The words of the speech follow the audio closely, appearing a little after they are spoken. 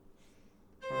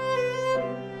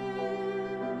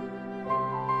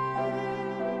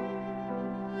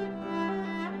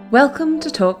Welcome to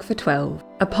Talk for 12,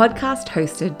 a podcast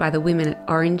hosted by the women at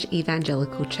Orange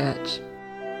Evangelical Church.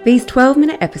 These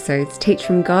 12-minute episodes teach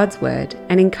from God's Word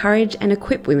and encourage and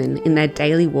equip women in their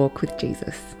daily walk with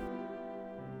Jesus.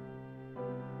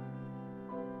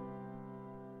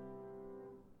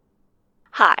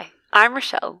 Hi, I'm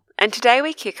Rochelle, and today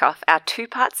we kick off our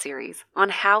two-part series on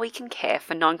how we can care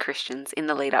for non-Christians in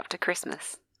the lead up to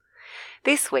Christmas.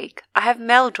 This week, I have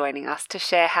Mel joining us to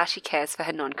share how she cares for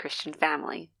her non-Christian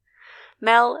family.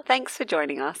 Mel, thanks for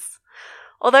joining us.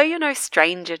 Although you're no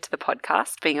stranger to the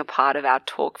podcast, being a part of our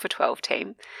Talk for 12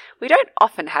 team, we don't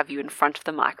often have you in front of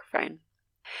the microphone.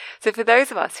 So for those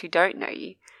of us who don't know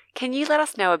you, can you let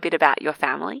us know a bit about your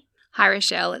family? Hi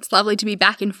Rochelle, it's lovely to be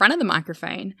back in front of the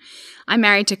microphone. I'm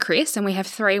married to Chris and we have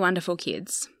 3 wonderful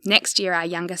kids. Next year our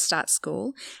youngest starts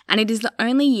school, and it is the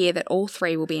only year that all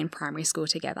 3 will be in primary school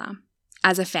together.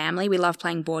 As a family, we love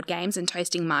playing board games and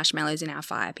toasting marshmallows in our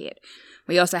fire pit.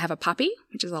 We also have a puppy,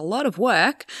 which is a lot of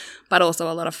work, but also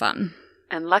a lot of fun.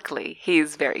 And luckily, he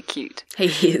is very cute. He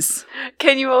is.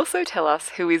 Can you also tell us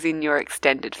who is in your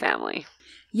extended family?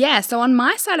 Yeah, so on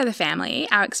my side of the family,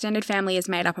 our extended family is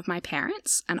made up of my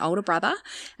parents, an older brother,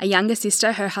 a younger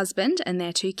sister, her husband, and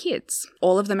their 2 kids.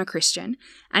 All of them are Christian.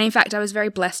 And in fact, I was very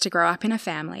blessed to grow up in a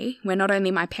family where not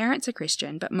only my parents are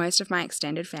Christian, but most of my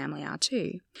extended family are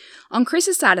too. On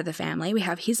Chris's side of the family, we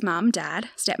have his mum, dad,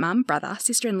 stepmum, brother,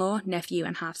 sister-in-law, nephew,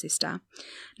 and half-sister.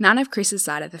 None of Chris's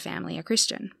side of the family are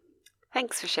Christian.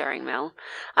 Thanks for sharing, Mel.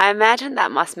 I imagine that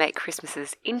must make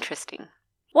Christmases interesting.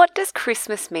 What does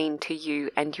Christmas mean to you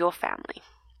and your family?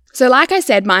 So like I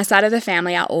said, my side of the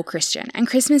family are all Christian, and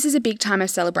Christmas is a big time of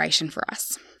celebration for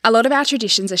us. A lot of our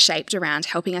traditions are shaped around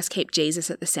helping us keep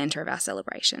Jesus at the centre of our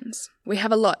celebrations. We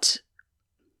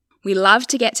love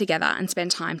to get together and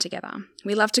spend time together.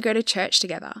 We love to go to church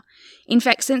together. In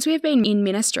fact, since we've been in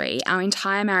ministry our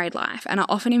entire married life and are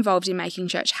often involved in making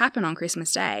church happen on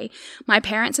Christmas Day, my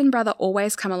parents and brother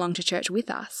always come along to church with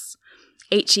us.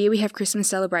 Each year we have Christmas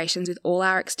celebrations with all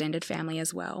our extended family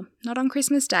as well. Not on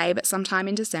Christmas Day, but sometime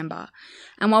in December.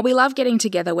 And while we love getting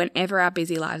together whenever our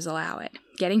busy lives allow it,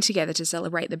 getting together to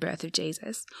celebrate the birth of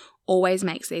Jesus always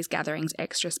makes these gatherings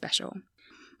extra special.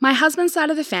 My husband's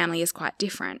side of the family is quite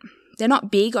different. They're not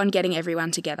big on getting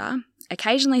everyone together.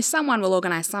 Occasionally someone will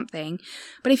organise something,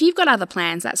 but if you've got other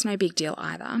plans, that's no big deal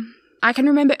either. I can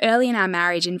remember early in our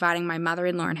marriage inviting my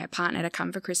mother-in-law and her partner to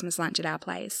come for Christmas lunch at our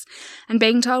place and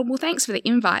being told, well, thanks for the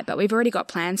invite, but we've already got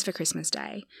plans for Christmas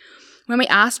Day. When we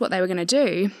asked what they were going to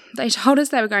do, they told us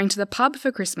they were going to the pub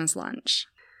for Christmas lunch.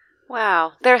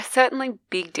 Wow, there are certainly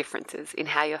big differences in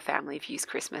how your family views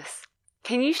Christmas.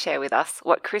 Can you share with us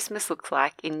what Christmas looks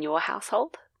like in your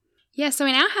household? Yeah, so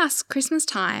in our house, Christmas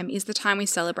time is the time we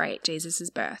celebrate Jesus'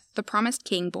 birth, the promised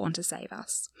King born to save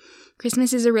us.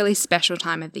 Christmas is a really special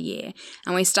time of the year,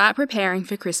 and we start preparing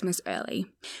for Christmas early.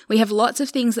 We have lots of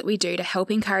things that we do to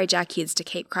help encourage our kids to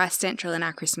keep Christ central in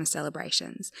our Christmas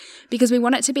celebrations, because we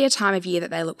want it to be a time of year that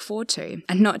they look forward to,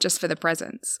 and not just for the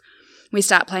presents. We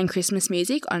start playing Christmas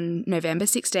music on November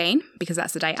 16, because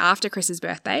that's the day after Chris's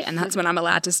birthday, and that's when I'm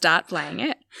allowed to start playing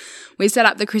it. We set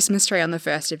up the Christmas tree on the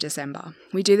 1st of December.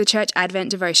 We do the church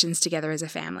Advent devotions together as a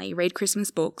family, read Christmas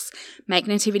books, make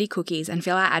nativity cookies, and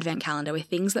fill our Advent calendar with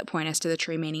things that point us to the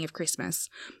true meaning of Christmas,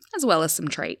 as well as some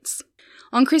treats.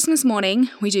 On Christmas morning,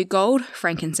 we do gold,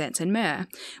 frankincense, and myrrh,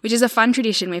 which is a fun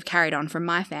tradition we've carried on from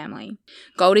my family.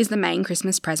 Gold is the main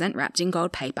Christmas present wrapped in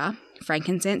gold paper.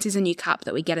 Frankincense is a new cup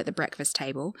that we get at the breakfast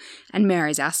table, and myrrh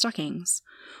is our stockings.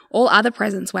 All other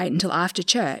presents wait until after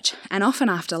church, and often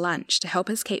after lunch, to help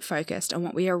us keep focused on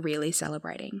what we are really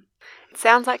celebrating. It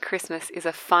sounds like Christmas is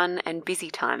a fun and busy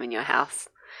time in your house.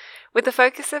 With the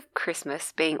focus of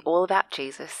Christmas being all about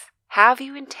Jesus, how have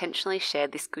you intentionally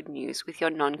shared this good news with your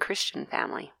non-Christian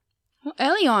family? Well,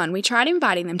 early on, we tried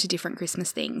inviting them to different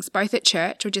Christmas things, both at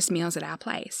church or just meals at our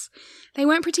place. They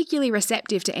weren't particularly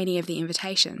receptive to any of the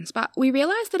invitations, but we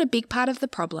realised that a big part of the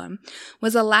problem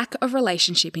was a lack of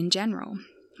relationship in general.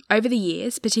 Over the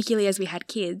years, particularly as we had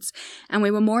kids, and we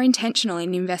were more intentional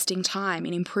in investing time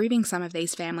in improving some of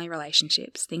these family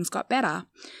relationships, things got better.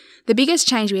 The biggest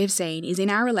change we have seen is in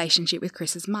our relationship with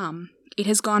Chris's mum. It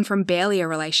has gone from barely a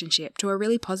relationship to a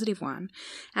really positive one,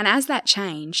 and as that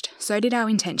changed, so did our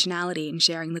intentionality in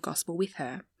sharing the gospel with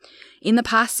her. In the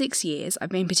past 6 years, I've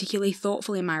been particularly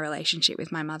thoughtful in my relationship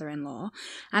with my mother-in-law,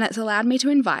 and it's allowed me to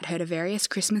invite her to various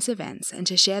Christmas events and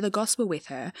to share the gospel with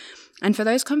her, and for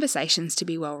those conversations to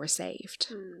be well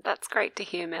received. That's great to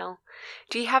hear, Mel.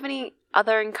 Do you have any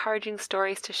other encouraging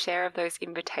stories to share of those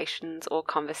invitations or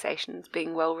conversations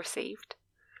being well received?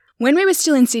 When we were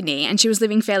still in Sydney and she was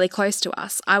living fairly close to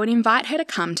us, I would invite her to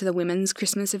come to the women's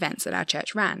Christmas events that our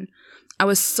church ran. I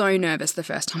was so nervous the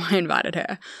first time I invited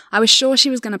her. I was sure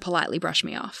she was going to politely brush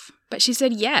me off. But she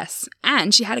said yes,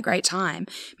 and she had a great time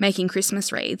making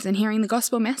Christmas wreaths and hearing the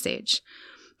gospel message.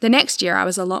 The next year I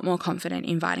was a lot more confident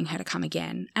inviting her to come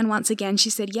again, and once again she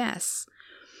said yes.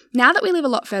 Now that we live a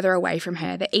lot further away from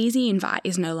her, the easy invite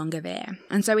is no longer there,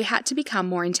 and so we had to become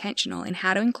more intentional in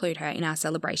how to include her in our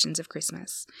celebrations of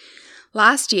Christmas.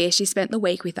 Last year, she spent the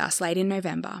week with us late in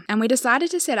November, and we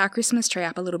decided to set our Christmas tree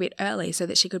up a little bit early so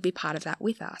that she could be part of that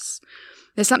with us.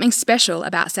 There's something special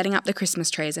about setting up the Christmas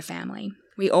tree as a family.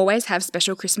 We always have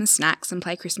special Christmas snacks and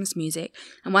play Christmas music,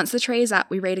 and once the tree is up,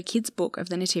 we read a kid's book of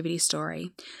the Nativity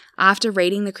story. After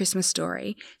reading the Christmas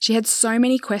story, she had so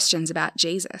many questions about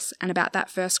Jesus and about that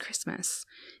first Christmas.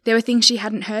 There were things she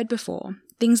hadn't heard before,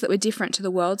 things that were different to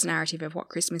the world's narrative of what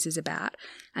Christmas is about,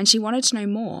 and she wanted to know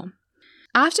more.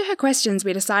 After her questions,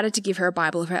 we decided to give her a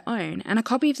Bible of her own and a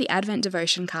copy of the Advent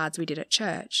devotion cards we did at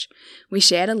church. We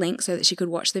shared a link so that she could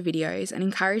watch the videos and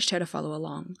encouraged her to follow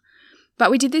along.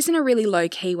 But we did this in a really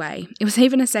low-key way. It was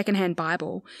even a second-hand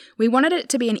Bible. We wanted it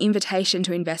to be an invitation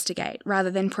to investigate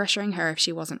rather than pressuring her if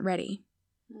she wasn't ready.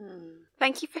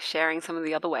 Thank you for sharing some of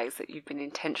the other ways that you've been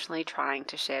intentionally trying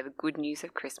to share the good news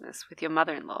of Christmas with your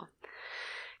mother-in-law.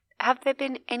 Have there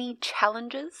been any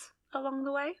challenges along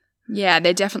the way? Yeah,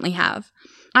 they definitely have.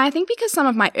 I think because some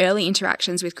of my early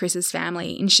interactions with Chris's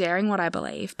family in sharing what I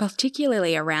believe,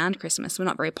 particularly around Christmas, were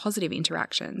not very positive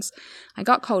interactions, I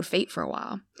got cold feet for a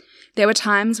while. There were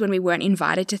times when we weren't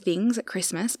invited to things at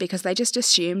Christmas because they just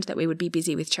assumed that we would be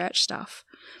busy with church stuff.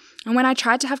 And when I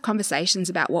tried to have conversations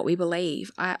about what we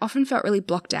believe, I often felt really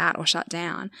blocked out or shut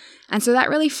down. And so that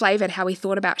really flavoured how we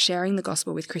thought about sharing the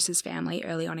gospel with Chris's family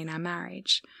early on in our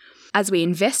marriage. As we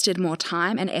invested more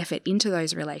time and effort into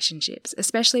those relationships,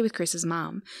 especially with Chris's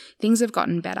mum, things have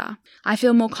gotten better. I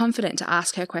feel more confident to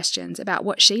ask her questions about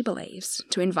what she believes,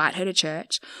 to invite her to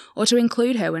church, or to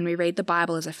include her when we read the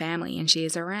Bible as a family and she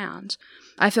is around.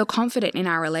 I feel confident in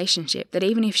our relationship that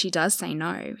even if she does say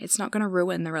no, it's not going to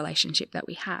ruin the relationship that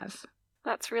we have.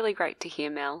 That's really great to hear,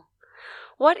 Mel.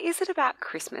 What is it about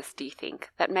Christmas, do you think,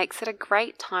 that makes it a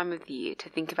great time of the year to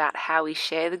think about how we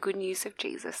share the good news of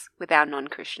Jesus with our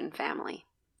non-Christian family?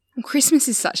 Christmas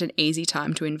is such an easy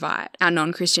time to invite our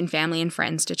non-Christian family and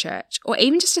friends to church, or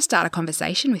even just to start a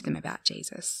conversation with them about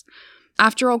Jesus.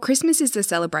 After all, Christmas is the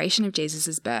celebration of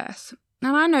Jesus' birth.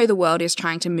 And I know the world is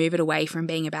trying to move it away from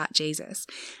being about Jesus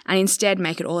and instead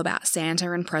make it all about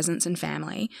Santa and presents and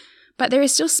family. But there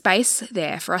is still space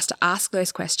there for us to ask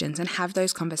those questions and have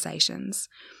those conversations.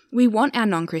 We want our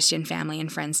non-Christian family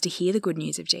and friends to hear the good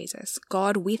news of Jesus,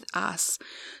 God with us.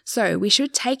 So we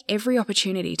should take every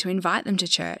opportunity to invite them to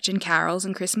church and carols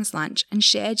and Christmas lunch and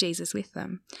share Jesus with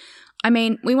them. I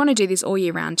mean, we want to do this all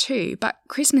year round too, but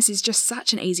Christmas is just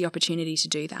such an easy opportunity to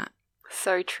do that.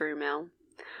 So true, Mel.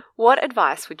 What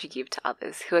advice would you give to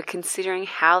others who are considering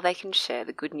how they can share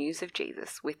the good news of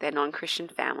Jesus with their non-Christian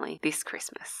family this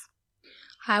Christmas?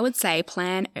 I would say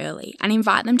plan early and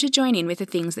invite them to join in with the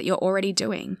things that you're already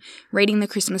doing. Reading the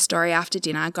Christmas story after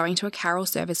dinner, going to a carol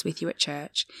service with you at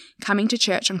church, coming to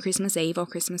church on Christmas Eve or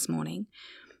Christmas morning.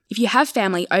 If you have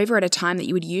family over at a time that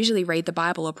you would usually read the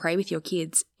Bible or pray with your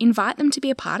kids, invite them to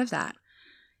be a part of that.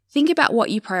 Think about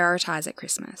what you prioritise at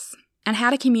Christmas and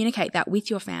how to communicate that with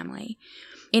your family.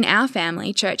 In our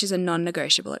family, church is a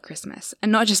non-negotiable at Christmas,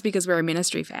 and not just because we're a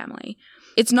ministry family.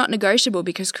 It's not negotiable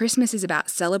because Christmas is about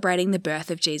celebrating the birth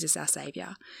of Jesus, our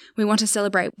Saviour. We want to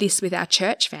celebrate this with our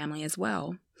church family as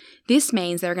well. This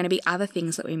means there are going to be other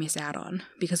things that we miss out on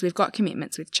because we've got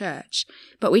commitments with church,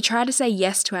 but we try to say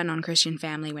yes to our non-Christian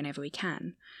family whenever we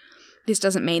can. This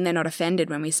doesn't mean they're not offended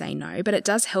when we say no, but it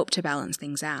does help to balance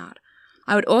things out.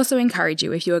 I would also encourage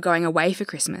you, if you are going away for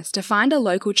Christmas, to find a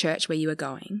local church where you are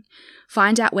going.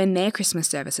 Find out when their Christmas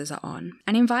services are on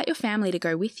and invite your family to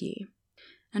go with you.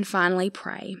 And finally,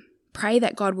 pray. Pray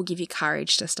that God will give you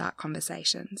courage to start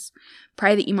conversations.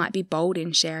 Pray that you might be bold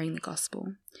in sharing the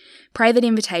gospel. Pray that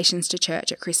invitations to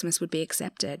church at Christmas would be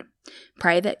accepted.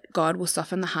 Pray that God will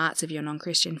soften the hearts of your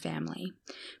non-Christian family.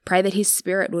 Pray that His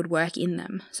Spirit would work in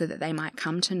them so that they might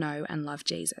come to know and love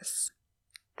Jesus.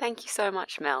 Thank you so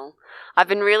much, Mel. I've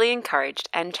been really encouraged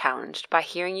and challenged by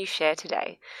hearing you share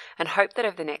today and hope that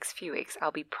over the next few weeks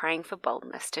I'll be praying for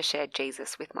boldness to share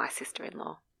Jesus with my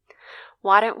sister-in-law.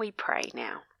 Why don't we pray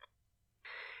now?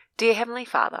 Dear Heavenly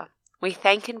Father, we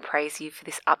thank and praise you for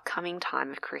this upcoming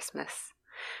time of Christmas.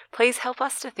 Please help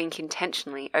us to think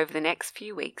intentionally over the next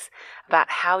few weeks about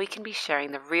how we can be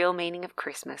sharing the real meaning of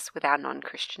Christmas with our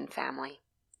non-Christian family.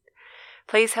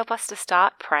 Please help us to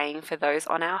start praying for those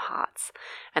on our hearts,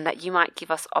 and that you might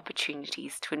give us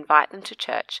opportunities to invite them to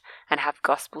church and have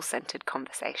gospel-centered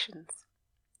conversations.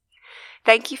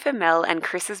 Thank you for Mel and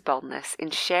Chris's boldness in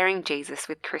sharing Jesus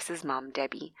with Chris's mum,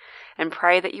 Debbie, and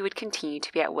pray that you would continue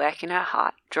to be at work in her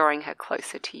heart, drawing her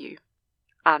closer to you.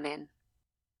 Amen.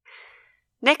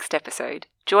 Next episode,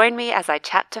 join me as I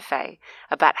chat to Faye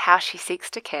about how she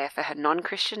seeks to care for her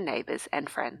non-Christian neighbours and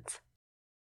friends.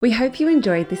 We hope you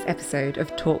enjoyed this episode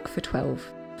of Talk for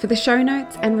 12. For the show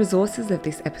notes and resources of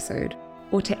this episode,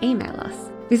 or to email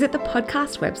us, visit the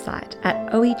podcast website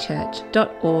at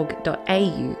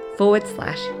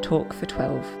oechurch.org.au/talk for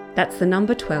 12. That's the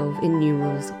number 12 in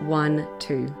numerals 1,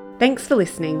 2. Thanks for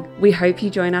listening. We hope you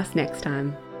join us next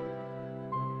time.